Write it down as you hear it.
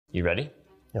You ready?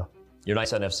 Yeah. Your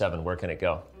knight's on f7, where can it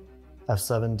go?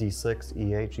 f7, d6,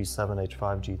 e8, g7,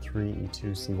 h5, g3, e2,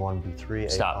 c1, b3,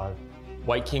 a5. Stop.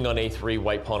 White king on a3,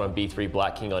 white pawn on b3,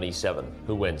 black king on e7.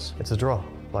 Who wins? It's a draw.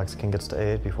 Black's king gets to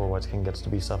a8 before white's king gets to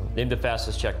b7. Name the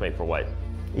fastest checkmate for white.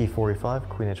 e4, e5,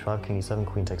 queen h5, king e7,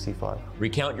 queen takes e5.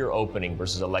 Recount your opening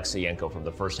versus Alexeyenko from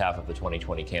the first half of the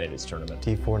 2020 Candidates Tournament.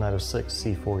 d4, knight of6,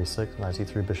 c4, e6, knight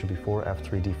e3, bishop e4,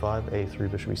 f3, d5,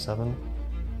 a3, bishop e7,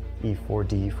 e4,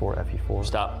 d4, fe4.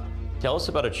 Stop. Tell us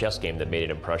about a chess game that made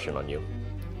an impression on you.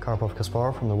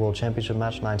 Karpov-Kasparov from the World Championship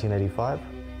match 1985.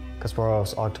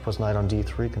 Kasparov's octopus knight on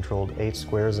d3 controlled 8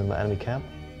 squares in the enemy camp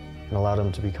and allowed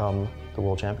him to become the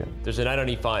world champion. There's a knight on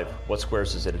e5. What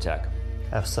squares does it attack?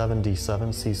 f7, d7,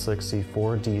 c6,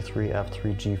 c4, d3,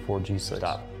 f3, g4, g6.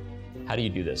 Stop. How do you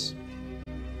do this?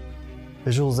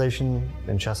 Visualization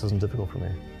in chess isn't difficult for me.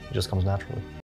 It just comes naturally.